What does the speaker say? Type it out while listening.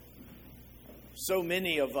So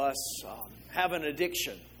many of us have an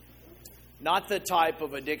addiction. Not the type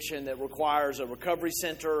of addiction that requires a recovery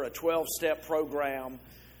center, a 12-step program,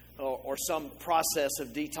 or some process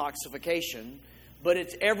of detoxification, but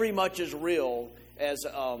it's every much as real as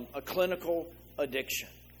a clinical addiction.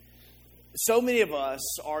 So many of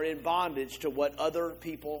us are in bondage to what other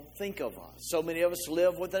people think of us. So many of us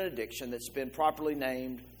live with an addiction that's been properly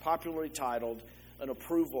named, popularly titled, an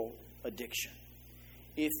approval addiction.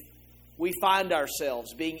 If we find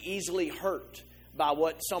ourselves being easily hurt by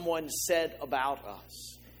what someone said about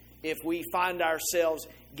us, if we find ourselves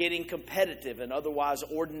getting competitive in otherwise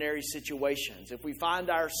ordinary situations, if we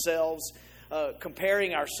find ourselves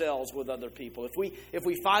comparing ourselves with other people, if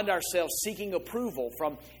we find ourselves seeking approval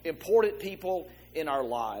from important people in our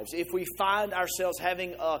lives, if we find ourselves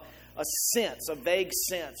having a vague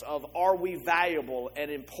sense of are we valuable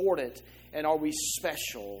and important and are we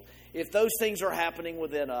special, if those things are happening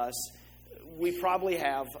within us, we probably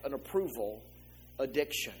have an approval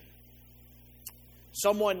addiction.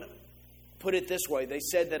 Someone put it this way. They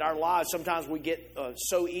said that our lives, sometimes we get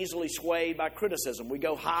so easily swayed by criticism. We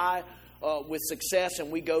go high with success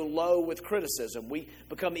and we go low with criticism. We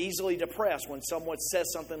become easily depressed when someone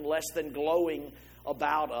says something less than glowing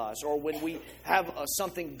about us. Or when we have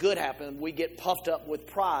something good happen, we get puffed up with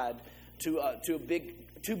pride too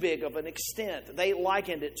big of an extent. They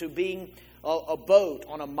likened it to being a boat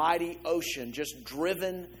on a mighty ocean, just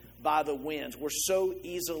driven by the winds. We're so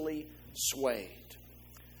easily swayed.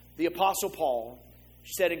 The Apostle Paul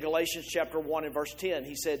said in Galatians chapter 1 and verse 10,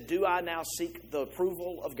 he said, "Do I now seek the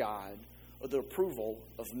approval of God or the approval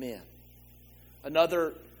of men?"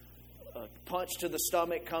 Another punch to the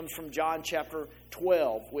stomach comes from John chapter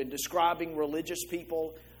 12 when describing religious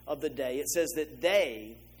people of the day. It says that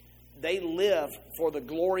they live for the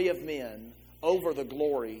glory of men over the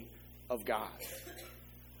glory of God.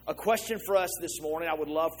 A question for us this morning I would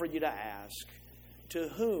love for you to ask: to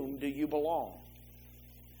whom do you belong?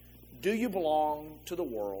 Do you belong to the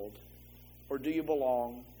world or do you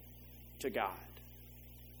belong to God?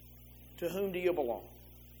 To whom do you belong?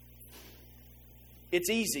 It's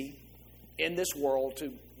easy in this world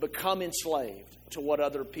to become enslaved to what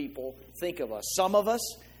other people think of us. Some of us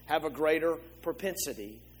have a greater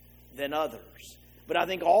propensity than others. But I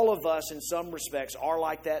think all of us in some respects are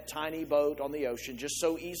like that tiny boat on the ocean, just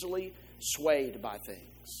so easily swayed by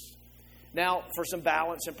things. Now, for some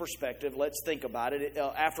balance and perspective, let's think about it.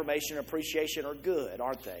 Affirmation and appreciation are good,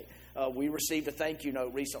 aren't they? We received a thank you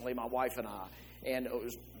note recently, my wife and I, and it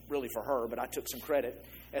was really for her, but I took some credit.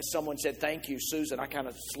 As someone said, "Thank you, Susan," I kind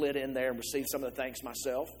of slid in there and received some of the thanks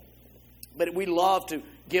myself. But we love to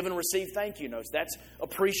give and receive thank you notes. That's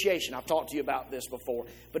appreciation. I've talked to you about this before.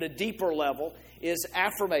 But a deeper level is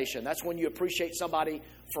affirmation. That's when you appreciate somebody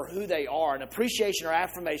for who they are. And appreciation or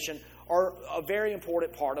affirmation are a very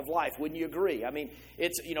important part of life. Wouldn't you agree? I mean,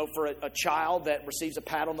 it's, for a child that receives a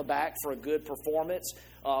pat on the back for a good performance,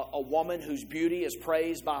 a woman whose beauty is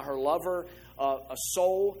praised by her lover, a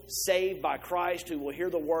soul saved by Christ who will hear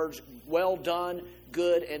the words, "Well done,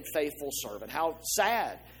 good and faithful servant." How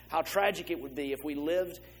sad, how tragic it would be if we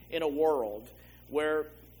lived in a world where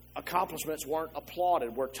accomplishments weren't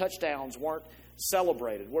applauded, where touchdowns weren't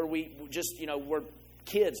celebrated, where we just, where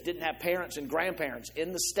kids didn't have parents and grandparents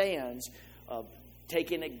in the stands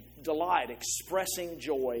taking a delight, expressing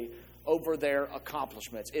joy over their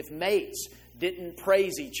accomplishments. If mates didn't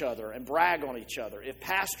praise each other and brag on each other. If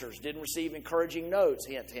pastors didn't receive encouraging notes,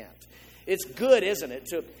 hint, hint. It's good, isn't it,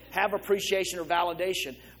 to have appreciation or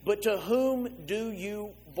validation. But to whom do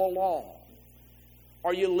you belong?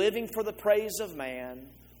 Are you living for the praise of man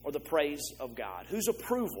or the praise of God? Whose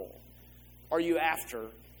approval are you after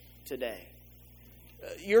today?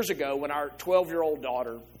 Years ago, when our 12-year-old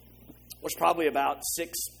daughter was probably about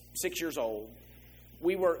six years old,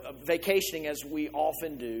 we were vacationing, as we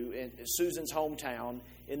often do, in Susan's hometown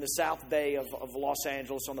in the South Bay of Los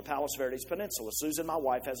Angeles on the Palos Verdes Peninsula. Susan, my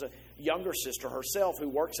wife, has a younger sister herself who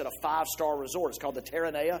works at a 5-star resort. It's called the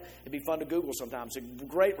Terranea. It'd be fun to Google sometimes. It's a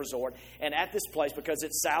great resort. And at this place, because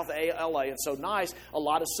it's South LA and so nice, a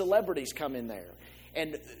lot of celebrities come in there.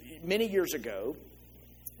 And many years ago,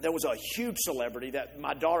 there was a huge celebrity that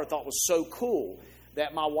my daughter thought was so cool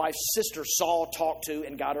that my wife's sister saw, talked to,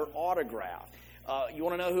 and got her autograph. You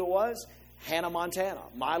want to know who it was? Hannah Montana,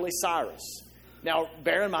 Miley Cyrus. Now,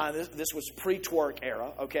 bear in mind, this was pre-twerk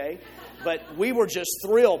era, okay? But we were just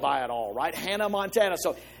thrilled by it all, right? Hannah Montana.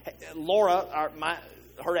 So Laura,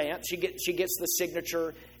 her aunt, she gets the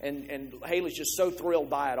signature, and Haley's just so thrilled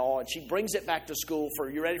by it all. And she brings it back to school for,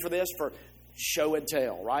 you ready for this? For show and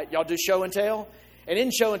tell, right? Y'all do show and tell? And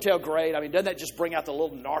isn't show and tell great? I mean, doesn't that just bring out the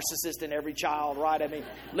little narcissist in every child, right? I mean,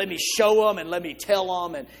 let me show them and let me tell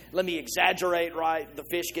them and let me exaggerate, right? The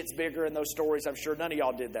fish gets bigger in those stories. I'm sure none of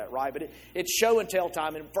y'all did that, right? But it's show and tell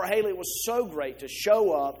time. And for Haley, it was so great to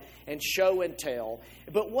show up and show and tell.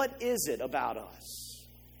 But what is it about us?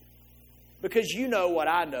 Because you know what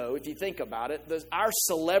I know, if you think about it, our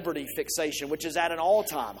celebrity fixation, which is at an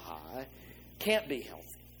all-time high, can't be healthy.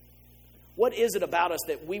 What is it about us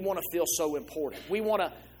that we want to feel so important? We want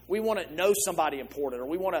to know somebody important, or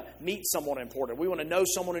we want to meet someone important. We want to know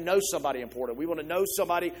someone who knows somebody important. We want to know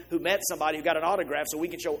somebody who met somebody who got an autograph so we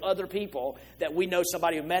can show other people that we know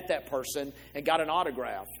somebody who met that person and got an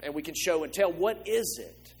autograph. And we can show and tell, what is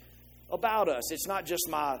it about us? It's not just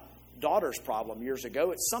my daughter's problem years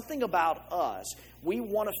ago. It's something about us. We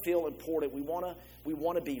want to feel important. We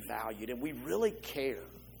want to be valued, and we really care.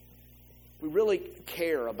 We really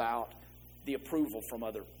care about the approval from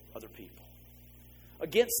other people.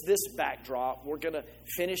 Against this backdrop, we're going to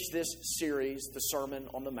finish this series, the Sermon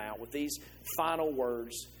on the Mount, with these final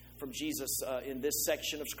words from Jesus in this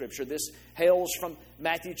section of Scripture. This hails from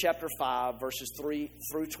Matthew chapter 5, verses 3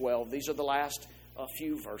 through 12. These are the last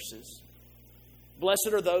few verses. Blessed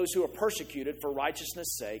are those who are persecuted for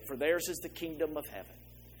righteousness' sake, for theirs is the kingdom of heaven.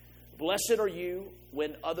 Blessed are you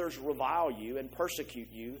when others revile you and persecute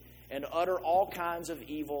you and utter all kinds of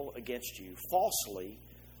evil against you, falsely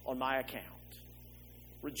on my account.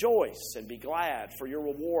 Rejoice and be glad, for your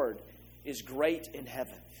reward is great in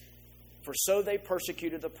heaven. For so they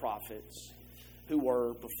persecuted the prophets who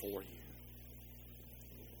were before you.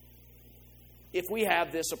 If we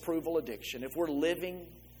have this approval addiction, if we're living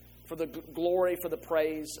for the glory, for the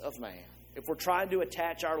praise of man, if we're trying to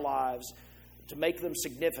attach our lives to make them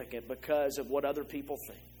significant because of what other people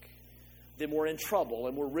think, then we're in trouble.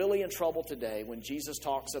 And we're really in trouble today when Jesus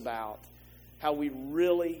talks about how we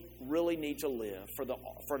really, really need to live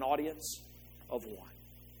for an audience of one.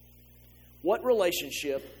 What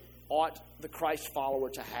relationship ought the Christ follower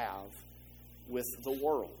to have with the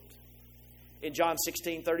world? In John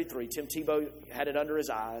 16:33, Tim Tebow had it under his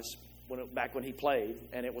eyes back when he played,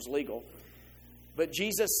 and it was legal. But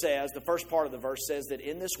Jesus says, the first part of the verse says that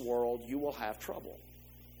in this world you will have trouble.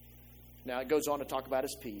 Now, it goes on to talk about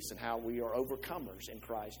his peace and how we are overcomers in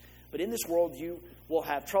Christ. But in this world, you will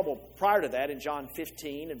have trouble. Prior to that, in John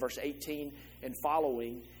 15 and verse 18 and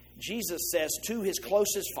following, Jesus says to his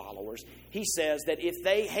closest followers, he says that if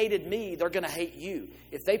they hated me, they're going to hate you.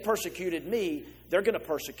 If they persecuted me, they're going to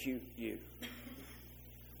persecute you.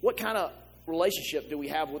 What kind of relationship do we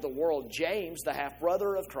have with the world? James, the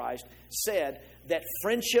half-brother of Christ, said that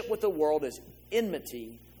friendship with the world is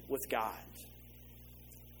enmity with God.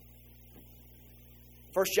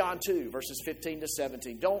 1 John 2, verses 15 to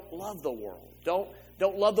 17. Don't love the world. Don't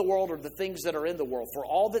love the world or the things that are in the world. For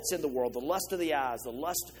all that's in the world, the lust of the eyes, the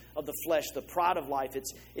lust of the flesh, the pride of life,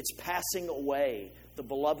 it's passing away, the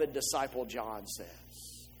beloved disciple John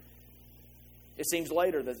says. It seems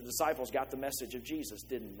later that the disciples got the message of Jesus,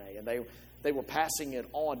 didn't they? And they were passing it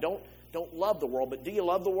on. Don't love the world, but do you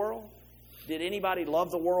love the world? Did anybody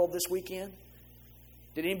love the world this weekend?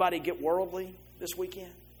 Did anybody get worldly this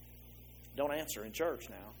weekend? Don't answer in church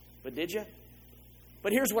now. But did you?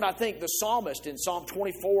 But here's what I think. The psalmist in Psalm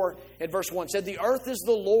 24 and verse 1 said, the earth is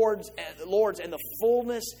the Lord's and the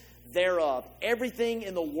fullness thereof. Everything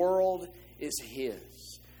in the world is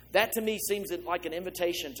His. That to me seems like an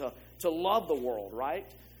invitation to love the world, right?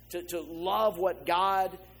 To love what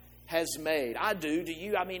God has made. I do. Do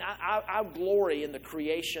you? I mean, I glory in the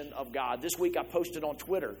creation of God. This week I posted on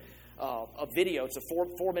Twitter a video. It's a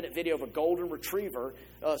 4-minute video of a golden retriever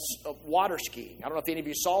water skiing. I don't know if any of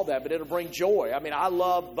you saw that, but it'll bring joy. I mean, I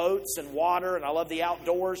love boats and water, and I love the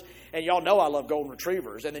outdoors. And y'all know I love golden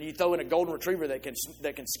retrievers. And then you throw in a golden retriever that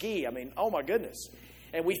can ski. I mean, oh my goodness.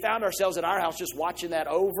 And we found ourselves at our house just watching that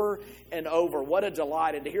over and over. What a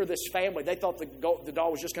delight. And to hear this family, they thought the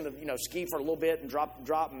dog was just going to ski for a little bit and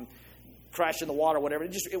drop and crash in the water or whatever.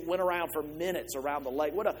 It went around for minutes around the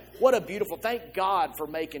lake. What a beautiful, thank God for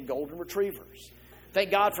making golden retrievers.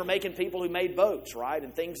 Thank God for making people who made boats, right?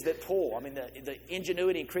 And things that pull. I mean, the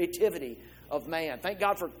ingenuity and creativity of man. Thank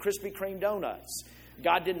God for Krispy Kreme donuts.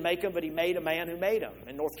 God didn't make them, but He made a man who made them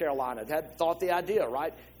in North Carolina. Had thought the idea,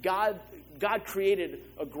 right? God created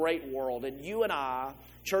a great world. And you and I,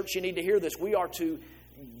 church, you need to hear this. We are to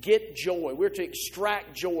get joy. We're to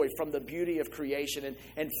extract joy from the beauty of creation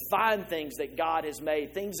and find things that God has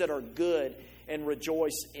made, things that are good, and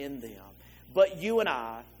rejoice in them. But you and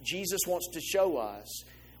I, Jesus wants to show us,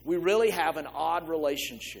 we really have an odd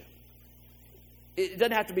relationship. It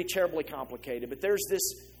doesn't have to be terribly complicated, but there's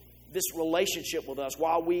this relationship with us,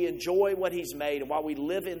 while we enjoy what He's made and while we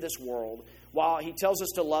live in this world, while He tells us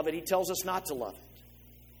to love it, He tells us not to love it.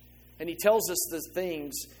 And He tells us the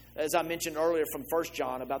things, as I mentioned earlier from 1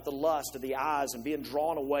 John, about the lust of the eyes and being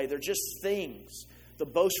drawn away. They're just things. The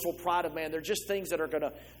boastful pride of man, they're just things that are going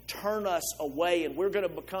to turn us away, and we're going to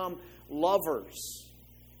become lovers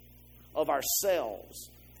of ourselves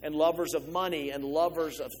and lovers of money and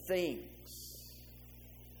lovers of things.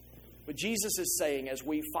 But Jesus is saying, as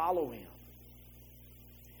we follow Him,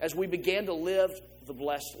 as we begin to live the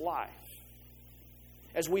blessed life,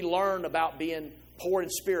 as we learn about being poor in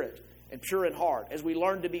spirit and pure in heart, as we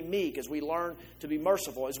learn to be meek, as we learn to be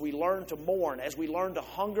merciful, as we learn to mourn, as we learn to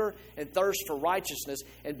hunger and thirst for righteousness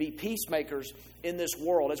and be peacemakers in this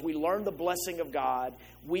world, as we learn the blessing of God,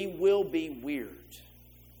 we will be weird.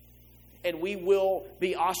 And we will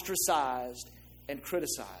be ostracized and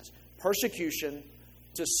criticized. Persecution,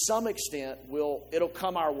 to some extent, it'll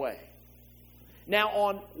come our way. Now,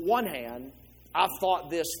 on one hand, I've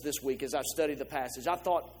thought this week as I've studied the passage. I've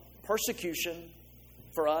thought persecution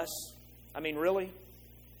for us, I mean, really?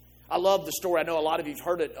 I love the story. I know a lot of you have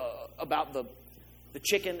heard it about the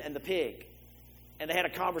chicken and the pig. And they had a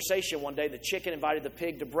conversation one day. The chicken invited the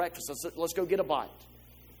pig to breakfast. Let's go get a bite.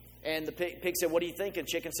 And the pig said, "What do you think?" And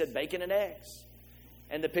chicken said, "Bacon and eggs."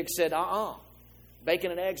 And the pig said,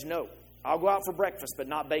 "Bacon and eggs, no. I'll go out for breakfast, but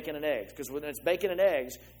not bacon and eggs. Because when it's bacon and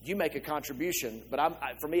eggs, you make a contribution. But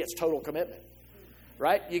for me, it's total commitment."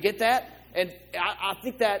 Right? You get that? And I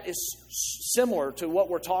think that is similar to what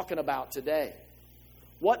we're talking about today.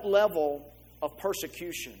 What level of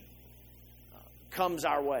persecution comes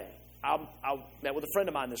our way? I met with a friend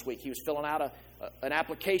of mine this week. He was filling out an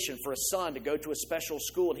application for a son to go to a special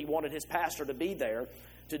school, and he wanted his pastor to be there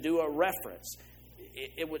to do a reference.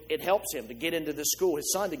 It helps him to get into the school,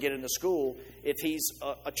 his son to get into school, if he's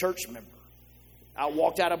a church member. I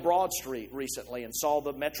walked out of Broad Street recently and saw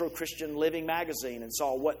the Metro Christian Living magazine and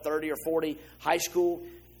saw 30 or 40 high school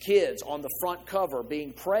kids on the front cover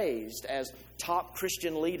being praised as top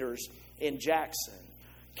Christian leaders in Jackson.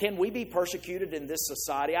 Can we be persecuted in this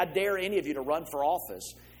society? I dare any of you to run for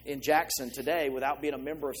office in Jackson today without being a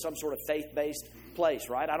member of some sort of faith-based place,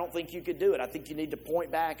 right? I don't think you could do it. I think you need to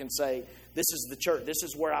point back and say, this is the church. This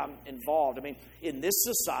is where I'm involved. I mean, in this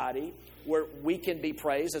society where we can be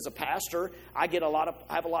praised as a pastor, I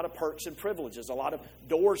have a lot of perks and privileges. A lot of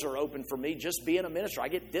doors are open for me just being a minister. I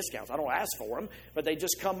get discounts. I don't ask for them, but they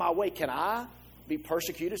just come my way. Can I be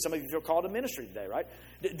persecuted? Some of you feel called to ministry today, right?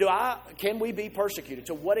 Can we be persecuted?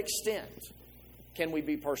 To what extent can we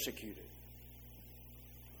be persecuted?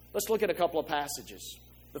 Let's look at a couple of passages.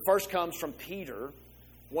 The first comes from Peter,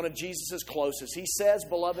 one of Jesus' closest. He says,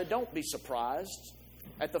 "Beloved, don't be surprised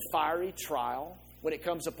at the fiery trial when it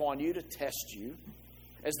comes upon you to test you,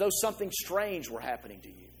 as though something strange were happening to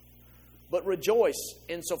you. But rejoice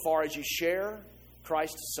insofar as you share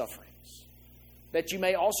Christ's sufferings, that you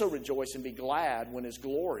may also rejoice and be glad when His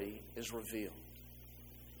glory is revealed.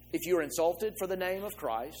 If you are insulted for the name of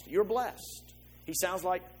Christ, you're blessed." He sounds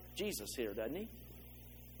like Jesus here, doesn't he?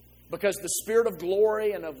 "Because the Spirit of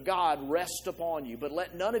glory and of God rests upon you. But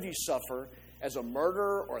let none of you suffer as a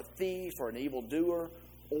murderer or a thief or an evildoer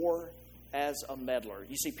or as a meddler."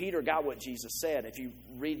 You see, Peter got what Jesus said. If you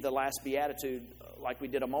read the last beatitude like we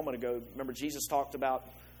did a moment ago, remember Jesus talked about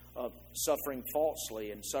suffering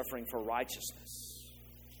falsely and suffering for righteousness.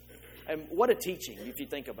 And what a teaching if you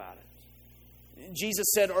think about it. Jesus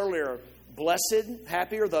said earlier, blessed,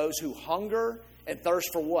 happy are those who hunger and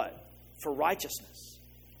thirst for what? For righteousness.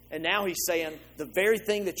 And now He's saying the very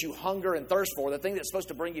thing that you hunger and thirst for, the thing that's supposed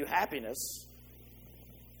to bring you happiness,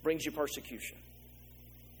 brings you persecution.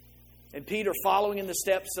 And Peter, following in the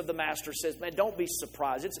steps of the Master, says, man, don't be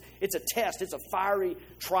surprised. It's a test. It's a fiery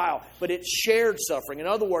trial. But it's shared suffering. In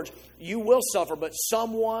other words, you will suffer, but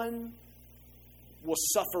someone will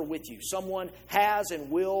suffer with you. Someone has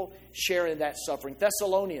and will share in that suffering.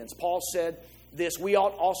 Thessalonians, Paul said this, "We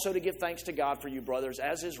ought also to give thanks to God for you, brothers,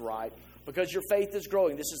 as is right, because your faith is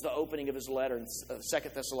growing." This is the opening of his letter in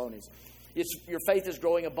 2 Thessalonians. Your faith is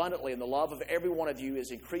growing abundantly, and the love of every one of you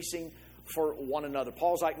is increasing for one another.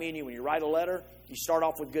 Paul's like me and you. When you write a letter, you start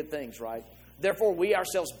off with good things, right? "Therefore, we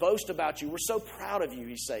ourselves boast about you." We're so proud of you,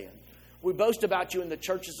 he's saying. "We boast about you in the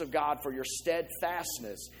churches of God for your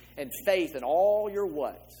steadfastness and faith in all your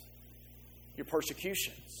what? Your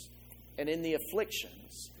persecutions and in the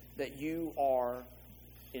afflictions that you are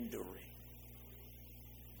enduring."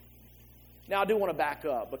 Now, I do want to back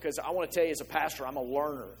up because I want to tell you as a pastor, I'm a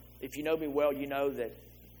learner. If you know me well, you know that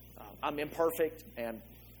I'm imperfect and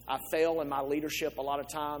I fail in my leadership a lot of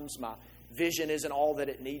times. vision isn't all that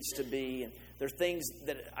it needs to be, and there are things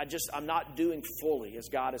that I'm not doing fully as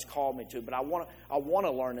God has called me to. But I want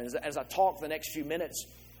to learn. And as I talk the next few minutes,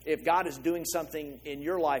 if God is doing something in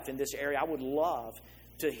your life in this area, I would love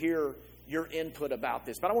to hear your input about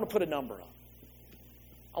this. But I want to put a number up.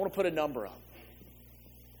 I want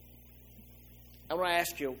to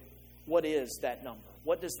ask you, what is that number?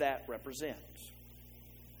 What does that represent?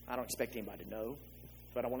 I don't expect anybody to know,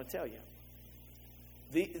 but I want to tell you.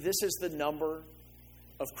 This is the number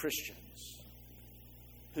of Christians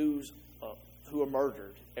who are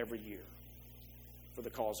murdered every year for the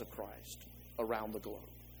cause of Christ around the globe.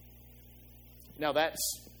 Now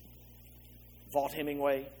that's Vaught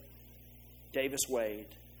Hemingway, Davis Wade,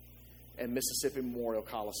 and Mississippi Memorial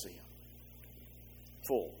Coliseum.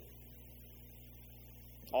 Full.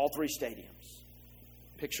 All three stadiums.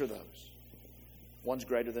 Picture those. One's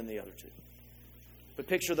greater than the other two. But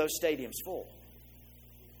picture those stadiums full.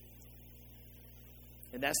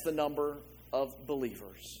 And that's the number of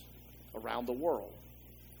believers around the world.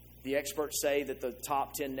 The experts say that the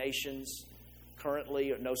top 10 nations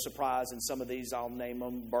currently, no surprise in some of these, I'll name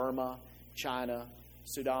them: Burma, China,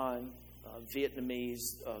 Sudan, Vietnamese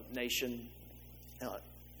nation,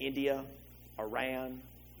 India, Iran,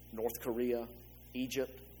 North Korea,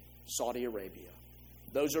 Egypt, Saudi Arabia.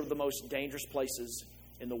 Those are the most dangerous places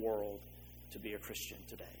in the world to be a Christian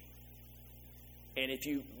today. And if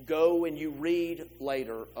you go and you read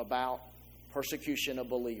later about persecution of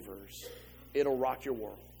believers, it'll rock your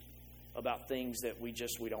world about things that we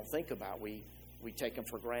don't think about. We take them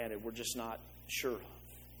for granted. We're just not sure of.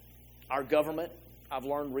 Our government, I've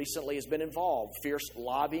learned recently, has been involved. Fierce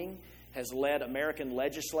lobbying has led American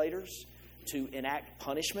legislators to enact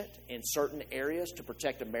punishment in certain areas to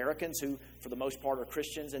protect Americans who, for the most part, are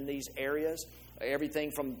Christians in these areas.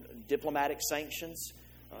 Everything from diplomatic sanctions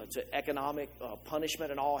to economic punishment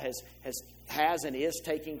and all has and is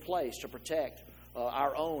taking place to protect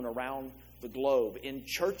our own around the globe. In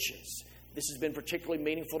churches, this has been particularly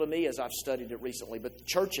meaningful to me as I've studied it recently, but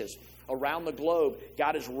churches around the globe,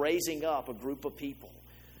 God is raising up a group of people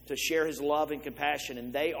to share His love and compassion,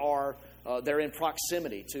 and they're in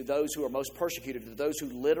proximity to those who are most persecuted, to those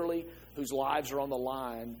whose lives are on the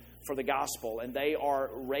line for the gospel. And they are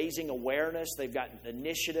raising awareness. They've got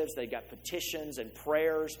initiatives, they've got petitions and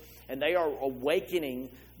prayers, and they are awakening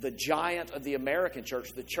the giant of the American church,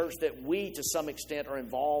 the church that we, to some extent, are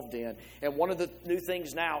involved in. And one of the new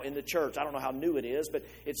things now in the church, I don't know how new it is, but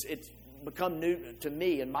it's become new to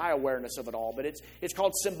me in my awareness of it all, but it's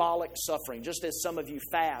called symbolic suffering. Just as some of you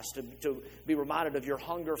fast to be reminded of your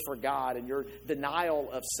hunger for God and your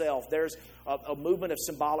denial of self, there's a movement of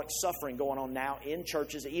symbolic suffering going on now in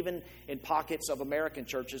churches, even in pockets of American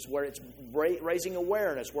churches, where it's raising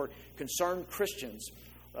awareness, where concerned Christians,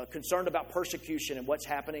 concerned about persecution and what's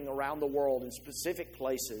happening around the world in specific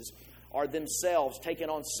places, are themselves taking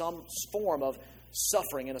on some form of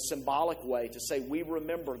suffering in a symbolic way to say we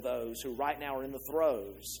remember those who right now are in the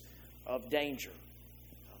throes of danger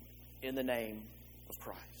in the name of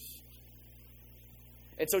Christ.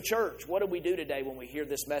 And so, church, what do we do today when we hear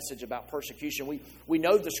this message about persecution? We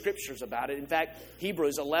know the Scriptures about it. In fact,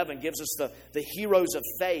 Hebrews 11 gives us the heroes of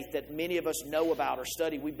faith that many of us know about or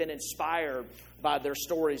study. We've been inspired by their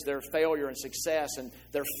stories, their failure and success, and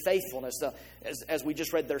their faithfulness, as we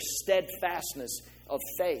just read, their steadfastness of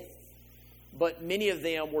faith. But many of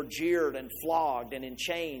them were jeered and flogged and in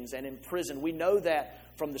chains and in prison. We know that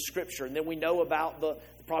from the Scripture. And then we know about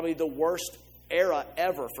probably the worst era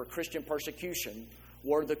ever for Christian persecution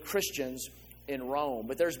were the Christians in Rome.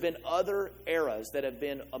 But there's been other eras that have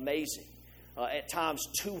been amazing. At times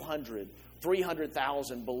 200,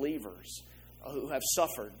 300,000 believers who have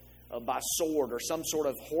suffered by sword or some sort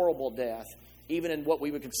of horrible death, even in what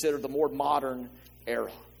we would consider the more modern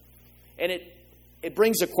era. And it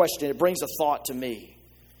brings a question, it brings a thought to me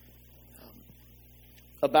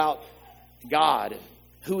about God,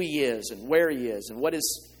 who He is and where He is and what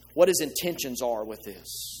His intentions are with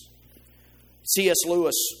this. C.S.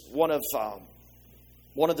 Lewis, one of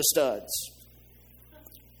the studs,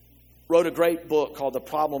 wrote a great book called The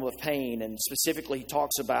Problem of Pain, and specifically he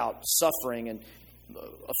talks about suffering and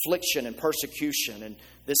affliction and persecution and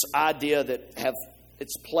this idea that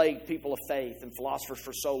it's plagued people of faith and philosophers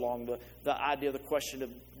for so long, the idea, the question of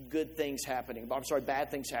bad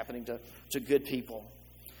things happening to good people.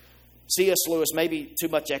 C.S. Lewis, maybe too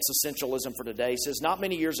much existentialism for today, says, not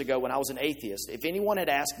many years ago when I was an atheist, if anyone had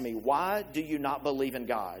asked me, why do you not believe in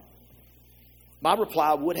God? My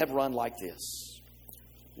reply would have run like this.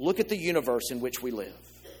 Look at the universe in which we live.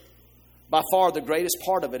 By far the greatest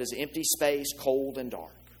part of it is empty space, cold and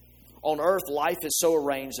dark. On earth, life is so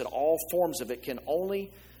arranged that all forms of it can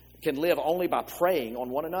only can live only by preying on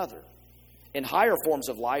one another. In higher forms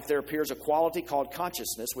of life, there appears a quality called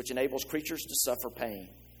consciousness, which enables creatures to suffer pain.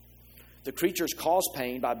 The creatures cause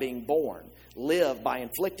pain by being born, live by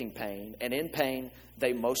inflicting pain, and in pain,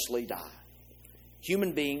 they mostly die.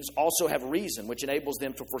 Human beings also have reason, which enables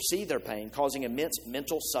them to foresee their pain, causing immense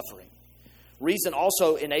mental suffering. Reason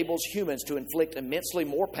also enables humans to inflict immensely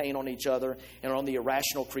more pain on each other and on the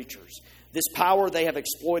irrational creatures. This power they have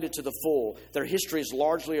exploited to the full. Their history is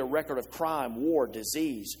largely a record of crime, war,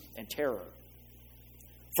 disease, and terror.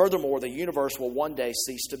 Furthermore, the universe will one day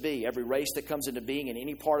cease to be. Every race that comes into being in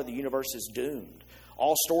any part of the universe is doomed.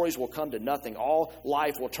 All stories will come to nothing. All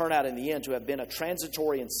life will turn out in the end to have been a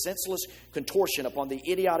transitory and senseless contortion upon the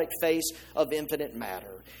idiotic face of infinite matter.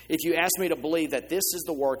 If you ask me to believe that this is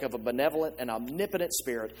the work of a benevolent and omnipotent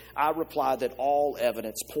spirit, I reply that all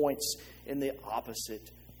evidence points in the opposite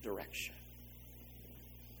direction.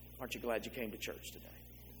 Aren't you glad you came to church today?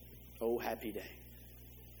 Oh, happy day.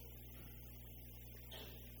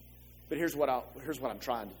 But here's what I'm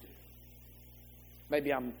trying to do.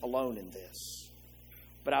 Maybe I'm alone in this.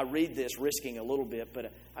 But I read this risking a little bit,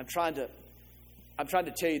 but I'm trying to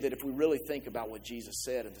tell you that if we really think about what Jesus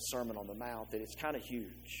said in the Sermon on the Mount, that it's kind of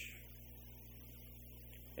huge.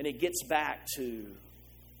 And it gets back to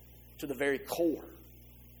the very core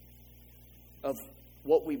of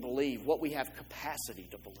what we believe, what we have capacity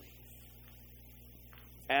to believe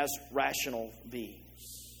as rational beings.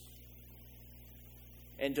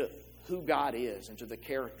 And to who God is and to the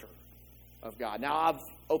character of God. Now, I've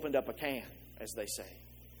opened up a can, as they say.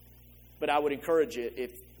 But I would encourage you,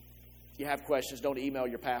 if you have questions, don't email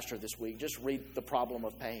your pastor this week. Just read The Problem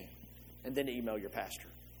of Pain and then email your pastor.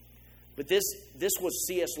 But this was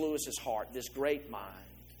C.S. Lewis's heart, this great mind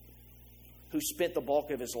who spent the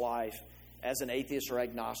bulk of his life as an atheist or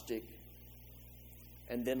agnostic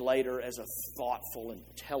and then later as a thoughtful,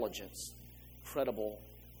 intelligent, credible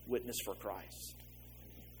witness for Christ.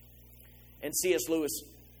 And C.S. Lewis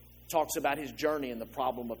talks about his journey in The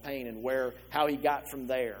Problem of Pain and how he got from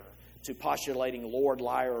there to postulating Lord,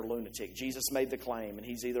 liar, or lunatic. Jesus made the claim, and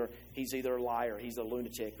he's either a liar, he's a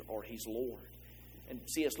lunatic, or he's Lord. And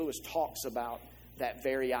C.S. Lewis talks about that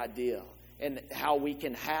very idea and how we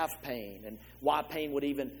can have pain and why pain would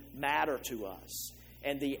even matter to us.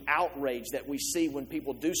 And the outrage that we see when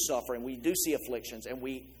people do suffer and we do see afflictions and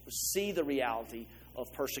we see the reality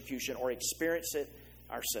of persecution or experience it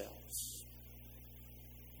ourselves.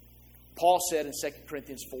 Paul said in 2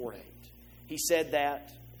 Corinthians 4:8, he said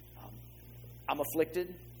that I'm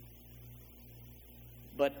afflicted,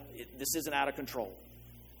 but this isn't out of control.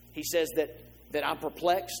 He says that I'm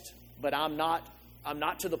perplexed, but I'm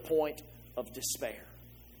not to the point of despair.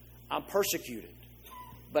 I'm persecuted,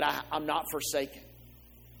 but I'm not forsaken.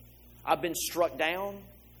 I've been struck down,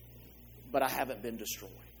 but I haven't been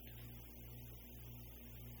destroyed.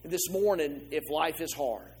 This morning, if life is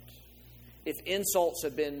hard, if insults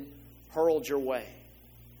have been hurled your way,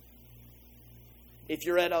 if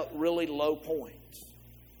you're at a really low point,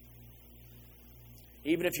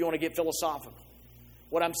 even if you want to get philosophical,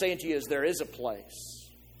 what I'm saying to you is there is a place.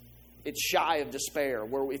 It's shy of despair,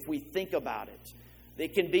 where if we think about it,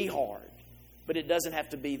 it can be hard, but it doesn't have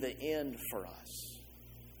to be the end for us.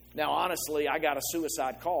 Now, honestly, I got a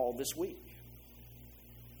suicide call this week.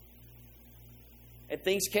 And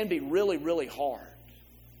things can be really, really hard.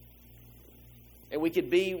 And we could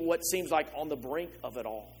be what seems like on the brink of it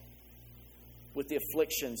all with the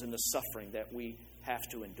afflictions and the suffering that we have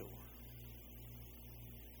to endure.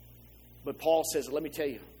 But Paul says, let me tell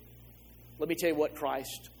you what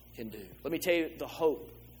Christ can do. Let me tell you the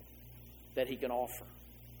hope that he can offer.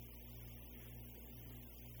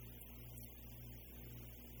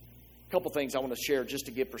 A couple things I want to share just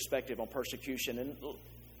to give perspective on persecution. And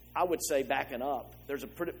I would say, backing up, there's a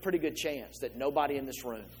pretty good chance that nobody in this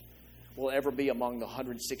room will ever be among the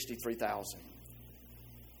 163,000.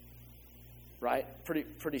 Right?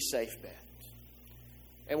 Pretty safe bet.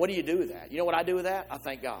 And what do you do with that? You know what I do with that? I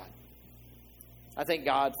thank God. I thank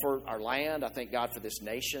God for our land. I thank God for this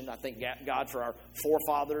nation. I thank God for our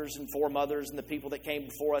forefathers and foremothers and the people that came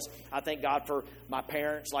before us. I thank God for my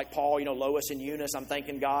parents like Paul, Lois and Eunice. I'm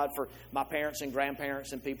thanking God for my parents and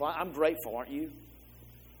grandparents and people. I'm grateful, aren't you?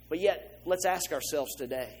 But yet, let's ask ourselves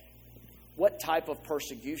today, what type of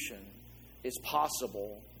persecution is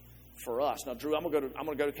possible for us? Now, Drew, I'm going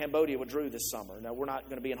to go to Cambodia with Drew this summer. Now, we're not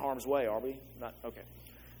going to be in harm's way, are we? Not okay.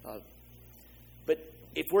 But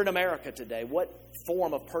if we're in America today, what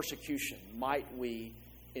form of persecution might we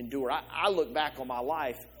endure? I look back on my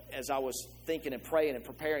life as I was thinking and praying and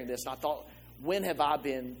preparing this, and I thought, when have I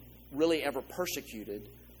been really ever persecuted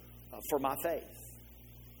for my faith?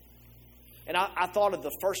 And I thought of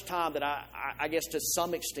the first time that I guess to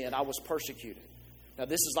some extent I was persecuted. Now,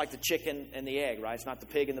 this is like the chicken and the egg, right? It's not the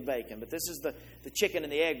pig and the bacon. But this is the chicken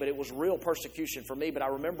and the egg. But it was real persecution for me. But I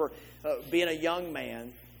remember being a young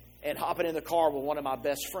man and hopping in the car with one of my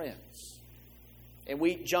best friends. And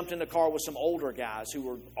we jumped in the car with some older guys who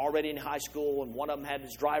were already in high school. And one of them had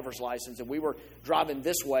his driver's license. And we were driving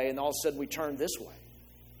this way. And all of a sudden we turned this way.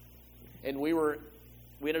 And we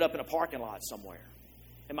ended up in a parking lot somewhere.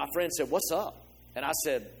 And my friend said, "What's up?" And I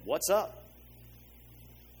said, "What's up?"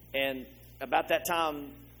 And about that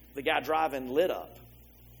time, the guy driving lit up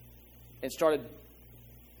and started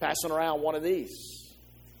passing around one of these.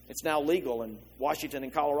 It's now legal in Washington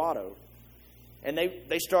and Colorado. And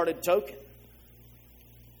they started toking.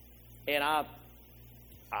 And I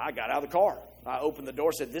got out of the car. I opened the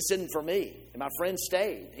door, said, "This isn't for me." And my friend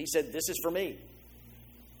stayed. He said, "This is for me."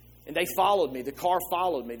 And they followed me. The car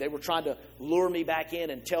followed me. They were trying to lure me back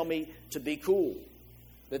in and tell me to be cool.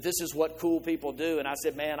 That this is what cool people do. And I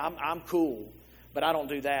said, "Man, I'm cool, but I don't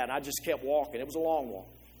do that." And I just kept walking. It was a long walk.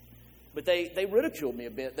 But they ridiculed me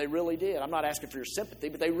a bit. They really did. I'm not asking for your sympathy,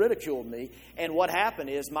 but they ridiculed me. And what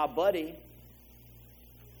happened is my buddy,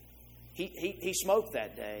 he smoked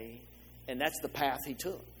that day, and that's the path he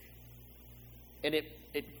took. And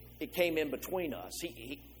it came in between us.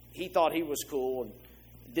 He thought he was cool and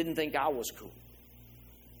didn't think I was cool.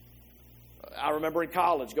 I remember in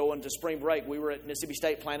college going to spring break. We were at Mississippi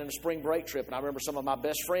State planning a spring break trip, and I remember some of my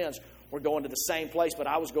best friends were going to the same place, but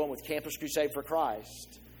I was going with Campus Crusade for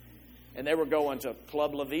Christ. And they were going to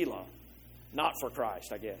Club La Vila, not for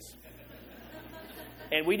Christ, I guess.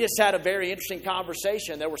 And we just had a very interesting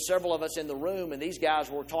conversation. There were several of us in the room, and these guys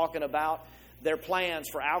were talking about their plans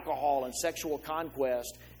for alcohol and sexual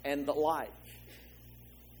conquest and the like.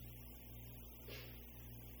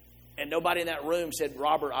 And nobody in that room said,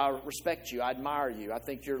 "Robert, I respect you. I admire you. I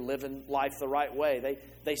think you're living life the right way."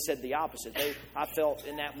 They said the opposite. I felt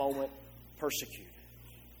in that moment persecuted.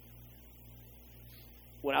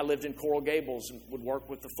 When I lived in Coral Gables and would work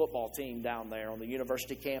with the football team down there on the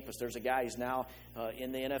university campus, there's a guy who's now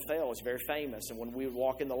in the NFL. He's very famous. And when we would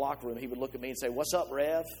walk in the locker room, he would look at me and say, "What's up,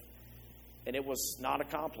 Rev?" And it was not a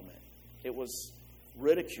compliment. It was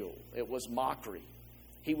ridicule. It was mockery.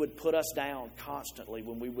 He would put us down constantly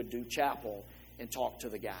when we would do chapel and talk to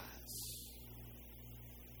the guys.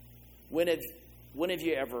 When have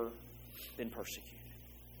you ever been persecuted?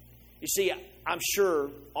 You see, I'm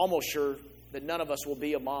sure, almost sure, that none of us will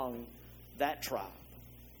be among that tribe.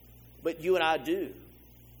 But you and I do.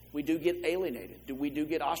 We do get alienated. We do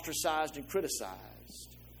get ostracized and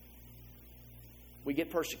criticized. We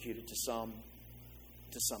get persecuted to some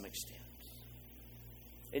extent.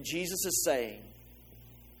 And Jesus is saying,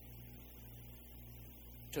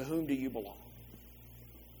 to whom do you belong?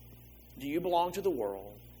 Do you belong to the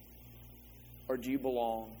world, or do you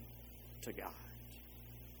belong to God?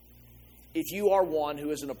 If you are one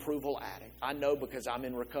who is an approval addict, I know because I'm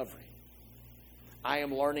in recovery. I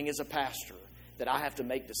am learning as a pastor that I have to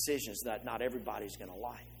make decisions that not everybody's going to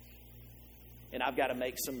like. And I've got to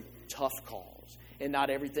make some tough calls. And not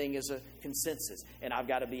everything is a consensus. And I've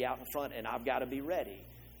got to be out in front, and I've got to be ready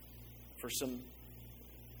for some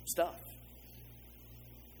stuff.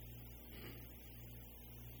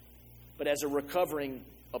 But as a recovering,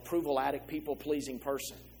 approval addict, people-pleasing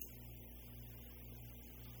person,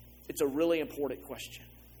 it's a really important question.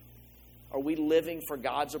 Are we living for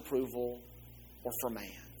God's approval or for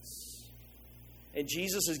man's? And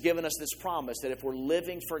Jesus has given us this promise that if we're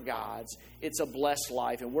living for God's, it's a blessed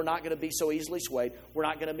life. And we're not going to be so easily swayed. We're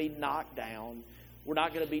not going to be knocked down. We're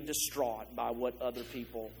not going to be distraught by what other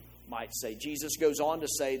people might say. Jesus goes on to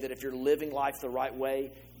say that if you're living life the right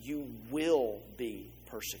way, you will be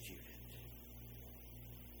persecuted.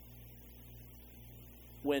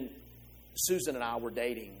 When Susan and I were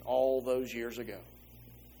dating all those years ago,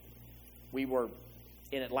 we were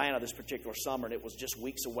in Atlanta this particular summer, and it was just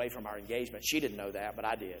weeks away from our engagement. She didn't know that, but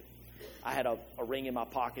I did. I had a ring in my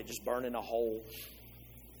pocket just burning a hole.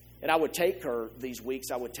 And I would take her these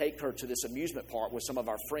weeks, I would take her to this amusement park with some of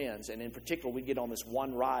our friends. And in particular, we'd get on this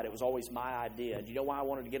one ride. It was always my idea. And you know why I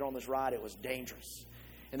wanted to get on this ride? It was dangerous.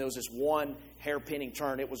 And there was this one hair-pinning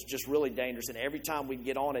turn. It was just really dangerous. And every time we'd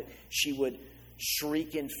get on it, she would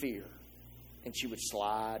shriek in fear. And she would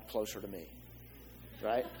slide closer to me.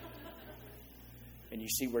 Right? And you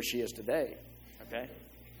see where she is today. Okay?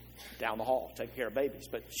 Down the hall, taking care of babies.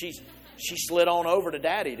 But she slid on over to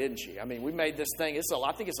Daddy, didn't she? I mean, we made this thing.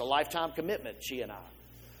 I think it's a lifetime commitment, she and I.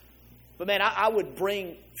 But man, I would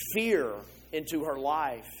bring fear into her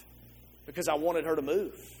life because I wanted her to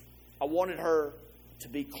move. I wanted her to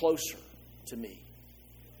be closer to me.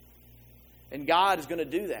 And God is going to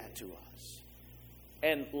do that to us.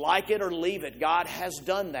 And like it or leave it, God has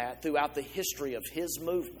done that throughout the history of His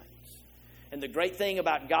movement. And the great thing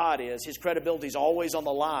about God is His credibility is always on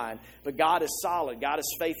the line, but God is solid. God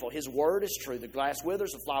is faithful. His word is true. The grass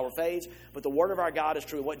withers, the flower fades, but the word of our God is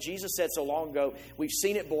true. What Jesus said so long ago, we've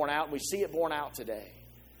seen it borne out, and we see it borne out today.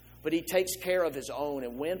 But He takes care of His own.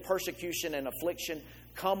 And when persecution and affliction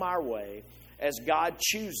come our way, as God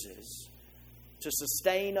chooses to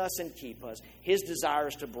sustain us and keep us, His desire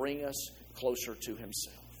is to bring us closer to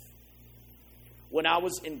Himself. When I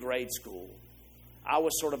was in grade school, I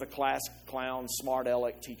was sort of a class clown, smart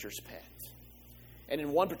aleck teacher's pet. And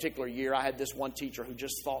in one particular year, I had this one teacher who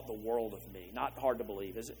just thought the world of me. Not hard to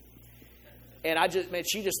believe, is it? And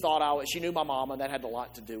she just thought she knew my mama, and that had a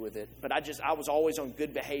lot to do with it. But I was always on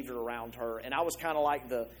good behavior around her. And I was kind of like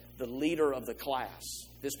the leader of the class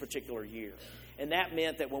this particular year. And that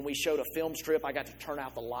meant that when we showed a film strip, I got to turn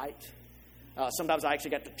out the light. Sometimes I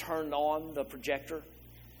actually got to turn on the projector.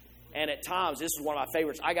 And at times, this is one of my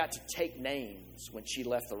favorites, I got to take names when she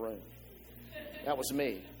left the room. That was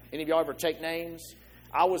me. Any of y'all ever take names?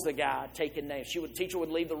 I was the guy taking names. Teacher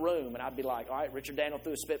would leave the room, and I'd be like, all right, Richard Daniel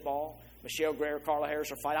threw a spitball. Michelle Greer, Carla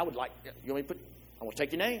Harris are fighting. I would like, I'm going to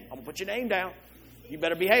take your name. I'm going to put your name down. You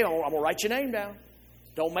better behave. I'm going to write your name down.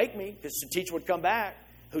 Don't make me, because the teacher would come back.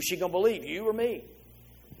 Who's she going to believe, you or me?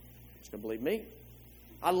 She's going to believe me.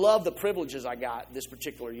 I love the privileges I got this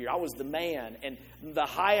particular year. I was the man, and the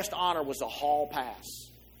highest honor was a hall pass.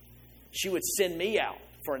 She would send me out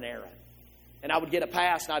for an errand, and I would get a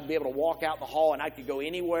pass, and I'd be able to walk out in the hall, and I could go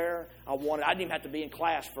anywhere I wanted. I didn't even have to be in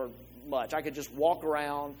class for much. I could just walk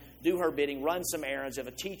around, do her bidding, run some errands. If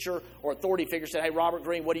a teacher or authority figure said, hey, Robert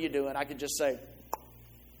Green, what are you doing? I could just say,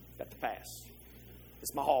 got the pass.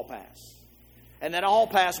 It's my hall pass. And that hall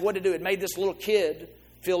pass, what did it do? It made this little kid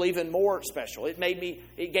feel even more special. It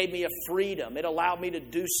gave me a freedom. It allowed me to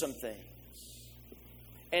do some things.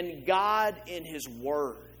 And God in His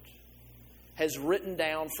Word has written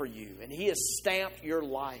down for you, and He has stamped your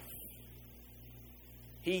life.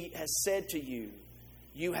 He has said to you,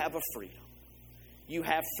 you have a freedom. You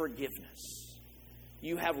have forgiveness.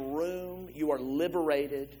 You have room. You are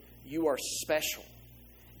liberated. You are special.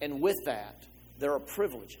 And with that, there are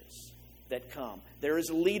privileges that come. There is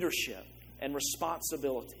leadership and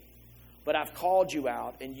responsibility. But I've called you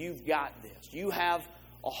out, and you've got this. You have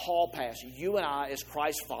a hall pass, you and I as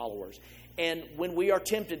Christ followers. And when we are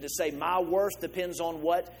tempted to say, my worth depends on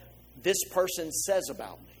what this person says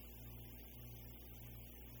about me,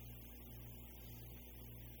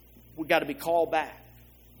 we've got to be called back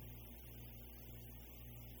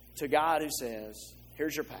to God who says,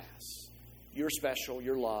 here's your pass. You're special,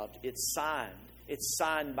 you're loved. It's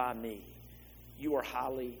signed by me. You are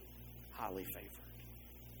highly, highly favored.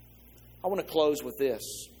 I want to close with this.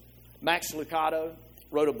 Max Lucado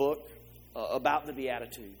wrote a book about the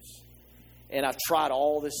Beatitudes. And I've tried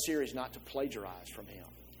all this series not to plagiarize from him.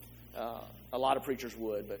 A lot of preachers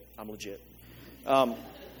would, but I'm legit. I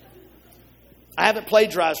haven't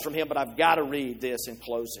plagiarized from him, but I've got to read this in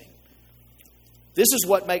closing. This is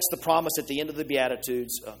what makes the promise at the end of the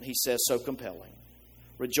Beatitudes, he says, so compelling.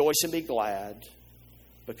 Rejoice and be glad,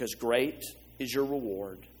 because great is your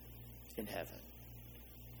reward in heaven.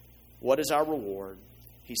 What is our reward?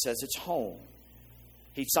 He says it's home.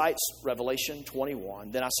 He cites Revelation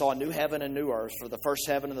 21. Then I saw a new heaven and new earth, for the first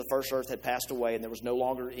heaven and the first earth had passed away, and there was no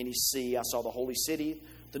longer any sea. I saw the holy city,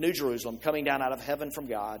 the new Jerusalem, coming down out of heaven from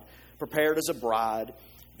God, prepared as a bride,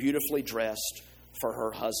 beautifully dressed for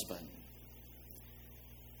her husband.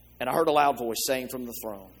 And I heard a loud voice saying from the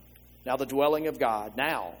throne, now the dwelling of God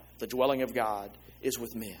is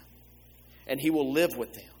with men, and He will live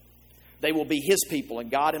with them. They will be His people,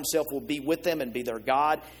 and God Himself will be with them and be their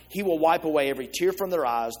God. He will wipe away every tear from their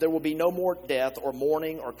eyes. There will be no more death or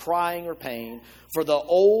mourning or crying or pain, for the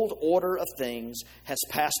old order of things has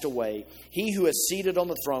passed away. He who is seated on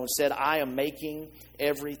the throne said, I am making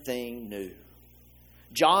everything new.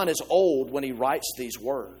 John is old when he writes these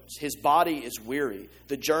words. His body is weary.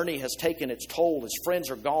 The journey has taken its toll. His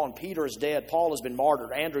friends are gone. Peter is dead. Paul has been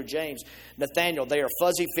martyred. Andrew, James, Nathaniel, they are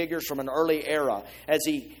fuzzy figures from an early era. As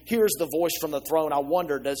he hears the voice from the throne, I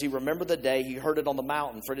wonder, does he remember the day he heard it on the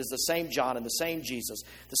mountain? For it is the same John and the same Jesus,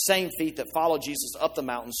 the same feet that followed Jesus up the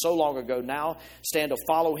mountain so long ago, now stand to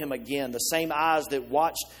follow Him again. The same eyes that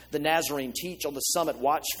watched the Nazarene teach on the summit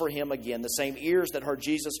watch for Him again. The same ears that heard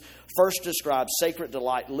Jesus first describe sacred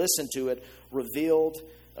delight, listen to it revealed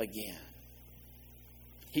again.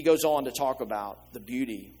 He goes on to talk about the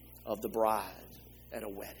beauty of the bride at a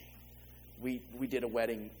wedding. We did a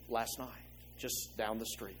wedding last night, just down the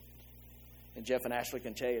street. And Jeff and Ashley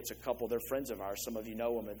can tell you, it's a couple, they're friends of ours. Some of you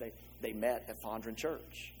know them, and they met at Fondren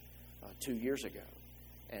Church 2 years ago.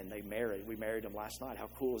 And they married. We married them last night. How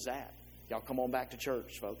cool is that? Y'all come on back to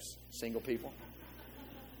church, folks, single people.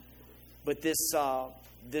 But this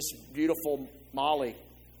beautiful Molly,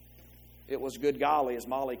 it was good golly as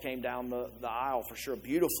Molly came down the aisle for sure.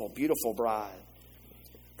 Beautiful, beautiful bride.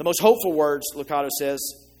 The most hopeful words, Lucado says,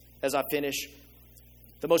 as I finish,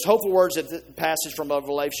 the most hopeful words of the passage from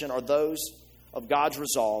Revelation are those of God's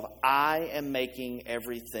resolve. I am making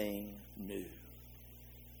everything new.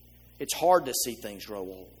 It's hard to see things grow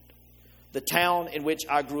old. The town in which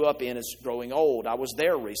I grew up in is growing old. I was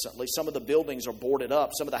there recently. Some of the buildings are boarded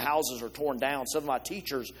up. Some of the houses are torn down. Some of my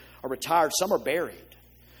teachers are retired. Some are buried.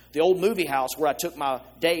 The old movie house where I took my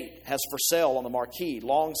date has for sale on the marquee,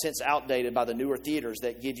 long since outdated by the newer theaters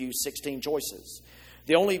that give you 16 choices.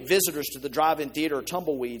 The only visitors to the drive-in theater are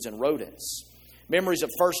tumbleweeds and rodents. Memories of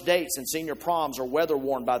first dates and senior proms are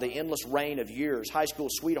weather-worn by the endless rain of years. High school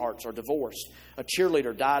sweethearts are divorced. A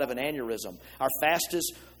cheerleader died of an aneurysm. Our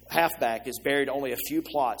fastest halfback is buried only a few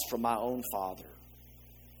plots from my own father.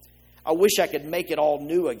 I wish I could make it all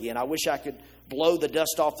new again. I wish I could blow the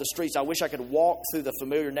dust off the streets. I wish I could walk through the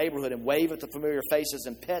familiar neighborhood and wave at the familiar faces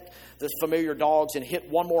and pet the familiar dogs and hit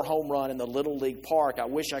one more home run in the Little League Park. I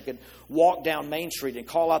wish I could walk down Main Street and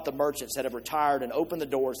call out the merchants that have retired and open the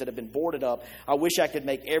doors that have been boarded up. I wish I could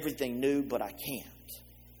make everything new, but I can't.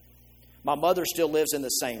 My mother still lives in the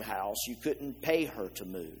same house. You couldn't pay her to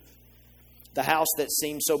move. The house that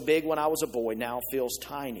seemed so big when I was a boy now feels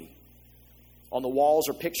tiny. On the walls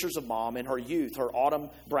are pictures of Mom in her youth, her autumn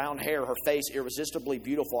brown hair, her face irresistibly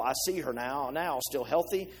beautiful. I see her now still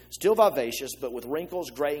healthy, still vivacious, but with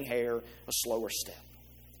wrinkles, graying hair, a slower step.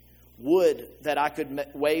 Would that I could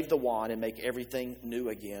wave the wand and make everything new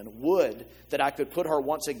again. Would that I could put her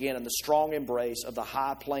once again in the strong embrace of the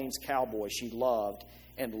High Plains cowboy she loved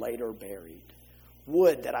and later buried.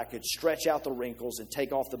 Would that I could stretch out the wrinkles and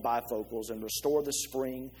take off the bifocals and restore the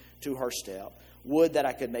spring to her step. Would that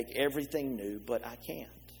I could make everything new, but I can't.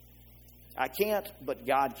 I can't, but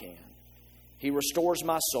God can. He restores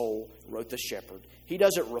my soul, wrote the shepherd. He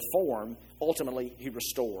doesn't reform. Ultimately, he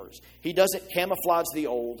restores. He doesn't camouflage the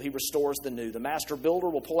old. He restores the new. The master builder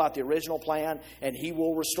will pull out the original plan, and he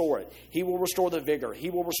will restore it. He will restore the vigor. He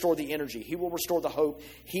will restore the energy. He will restore the hope.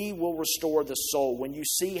 He will restore the soul. When you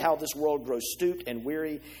see how this world grows stooped and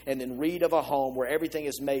weary, and then read of a home where everything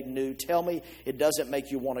is made new, tell me it doesn't make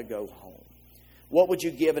you want to go home. What would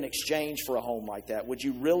you give in exchange for a home like that? Would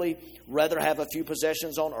you really rather have a few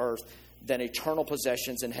possessions on earth than eternal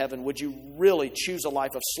possessions in heaven? Would you really choose a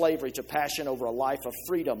life of slavery to passion over a life of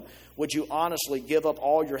freedom? Would you honestly give up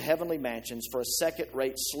all your heavenly mansions for a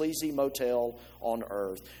second-rate sleazy motel on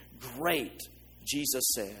earth? Great, Jesus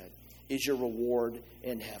said, is your reward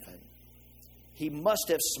in heaven. He must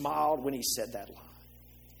have smiled when he said that line.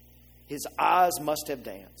 His eyes must have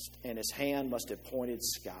danced, and his hand must have pointed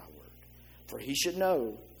skyward. For he should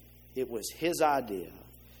know it was his idea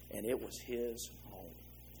and it was his home.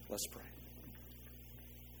 Let's pray.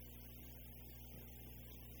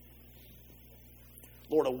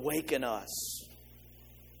 Lord, awaken us.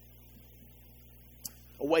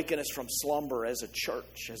 Awaken us from slumber as a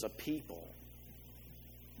church, as a people,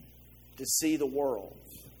 to see the world.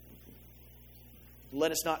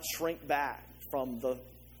 Let us not shrink back from the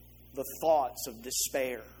thoughts of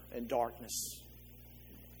despair and darkness.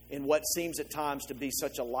 In what seems at times to be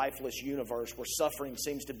such a lifeless universe, where suffering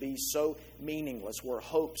seems to be so meaningless, where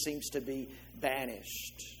hope seems to be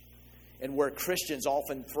banished, and where Christians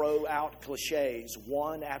often throw out cliches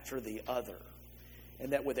one after the other,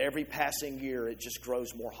 and that with every passing year it just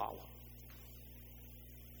grows more hollow.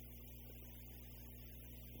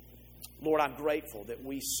 Lord, I'm grateful that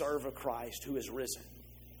we serve a Christ who is risen,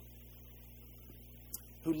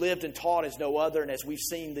 who lived and taught as no other, and as we've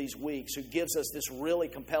seen these weeks, who gives us this really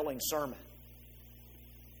compelling sermon.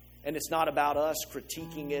 And it's not about us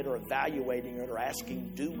critiquing it or evaluating it or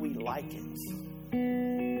asking, do we like it?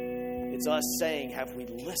 It's us saying, have we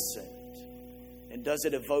listened? And does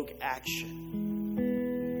it evoke action?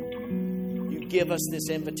 You give us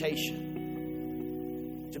this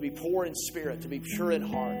invitation to be poor in spirit, to be pure in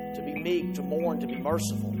heart, to be meek, to mourn, to be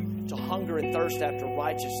merciful, to hunger and thirst after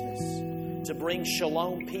righteousness, to bring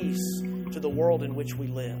shalom, peace to the world in which we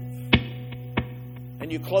live.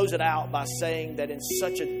 And you close it out by saying that in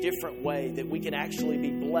such a different way that we can actually be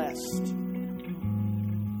blessed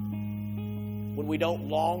when we don't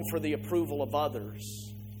long for the approval of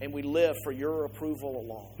others and we live for your approval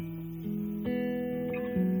alone.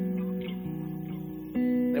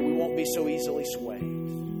 That we won't be so easily swayed.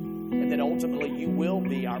 And that ultimately you will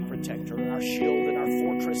be our protector and our shield and our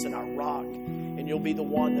fortress and our rock. And you'll be the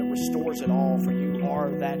one that restores it all, for you are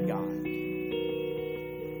that God.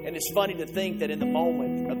 And it's funny to think that in the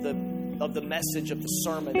moment of the message of the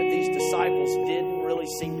sermon that these disciples didn't really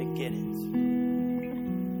seem to get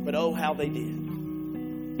it. But oh, how they did.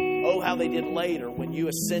 Oh, how they did later when you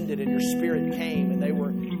ascended and your Spirit came and they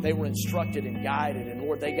were instructed and guided. And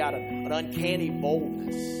Lord, they got an uncanny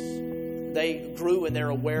boldness. They grew in their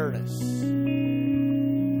awareness.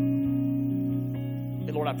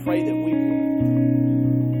 And Lord, I pray that we would.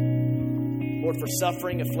 Lord, for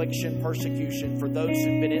suffering, affliction, persecution, for those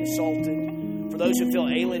who've been insulted, for those who feel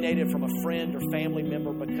alienated from a friend or family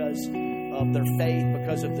member because of their faith,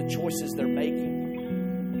 because of the choices they're making.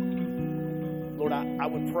 Lord, I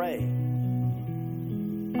would pray.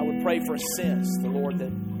 I would pray for a sense, the Lord,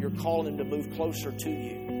 that you're calling them to move closer to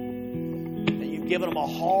you. That you've given them a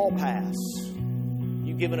hall pass.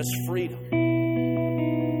 You've given us freedom.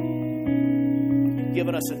 You've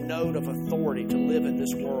given us a note of authority to live in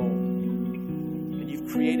this world. And you've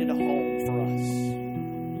created a home for us,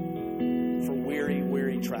 for weary,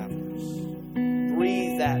 weary travelers.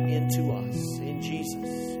 Breathe that into us in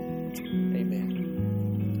Jesus.